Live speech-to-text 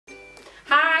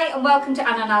Hi and welcome to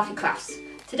Anna and Alfie Crafts.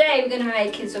 Today we're going to be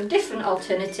making some different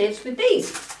alternatives with these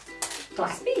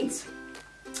glass beads.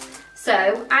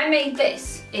 So I made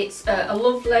this. It's a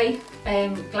lovely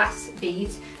glass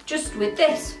beads just with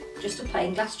this, just a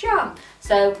plain glass jar.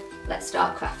 So let's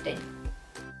start crafting.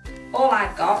 All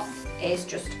I've got is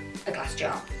just a glass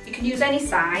jar. You can use any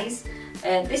size.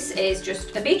 This is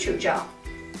just a beetroot jar.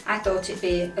 I thought it'd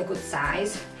be a good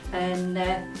size, and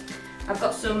I've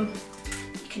got some.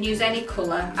 You can use any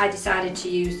colour. I decided to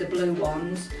use the blue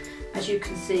ones. As you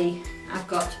can see, I've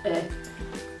got a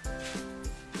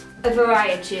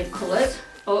variety of colours,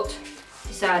 but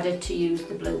decided to use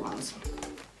the blue ones.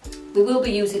 We will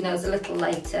be using those a little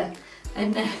later,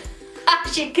 and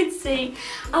as you can see,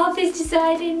 Alfie's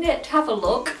deciding to have a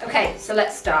look. Okay, so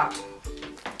let's start.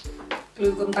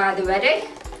 Glue gun by the ready,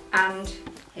 and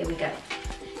here we go.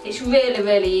 It's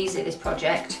really easy, this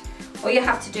project. All you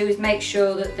have to do is make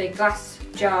sure that the glass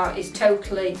jar is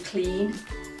totally clean,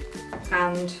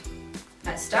 and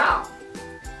let's start.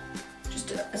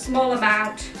 Just a small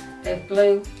amount of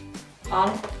glue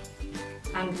on,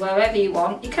 and wherever you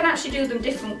want. You can actually do them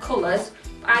different colours.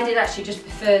 I did actually just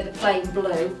prefer the plain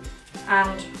blue,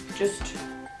 and just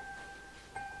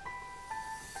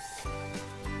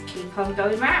keep on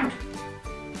going round.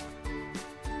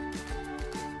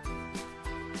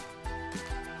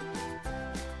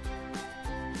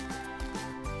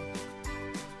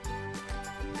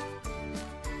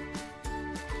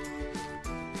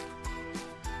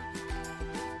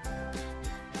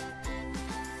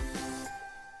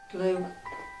 Glue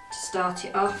to start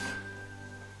it off.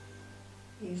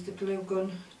 Use the glue gun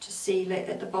to seal it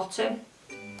at the bottom,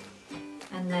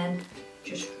 and then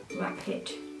just wrap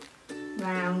it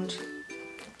round,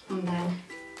 and then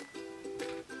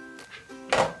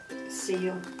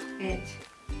seal it,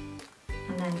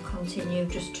 and then continue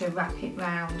just to wrap it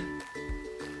round,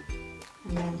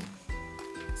 and then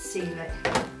seal it.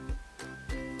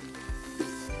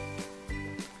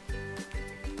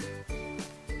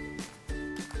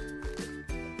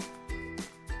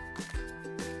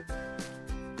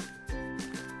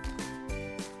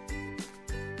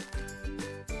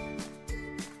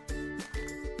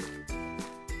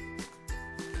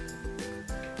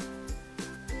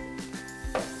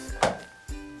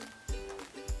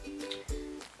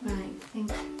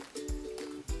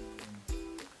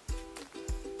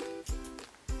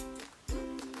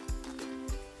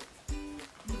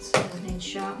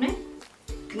 Sharpening.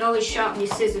 You can always sharpen your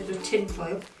scissors with tin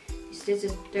foil. Your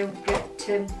scissors don't get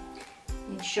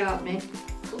need sharpening.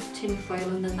 Put tin foil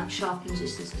and then that sharpens your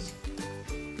scissors.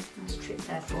 Nice trick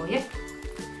there for you.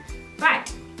 Right,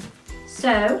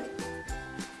 so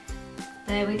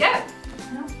there we go.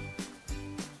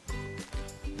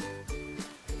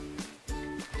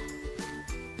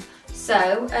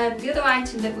 So the other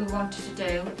item that we wanted to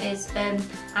do is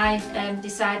I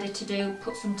decided to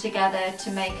put some together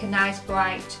to make a nice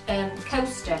bright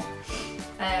coaster,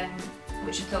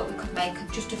 which I thought we could make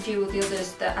just a few of the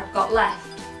others that I've got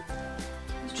left.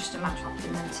 It's just a matter of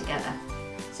putting them together.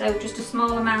 So just a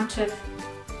small amount of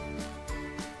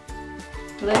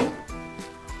glue,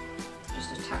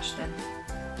 just attach them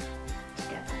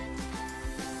together.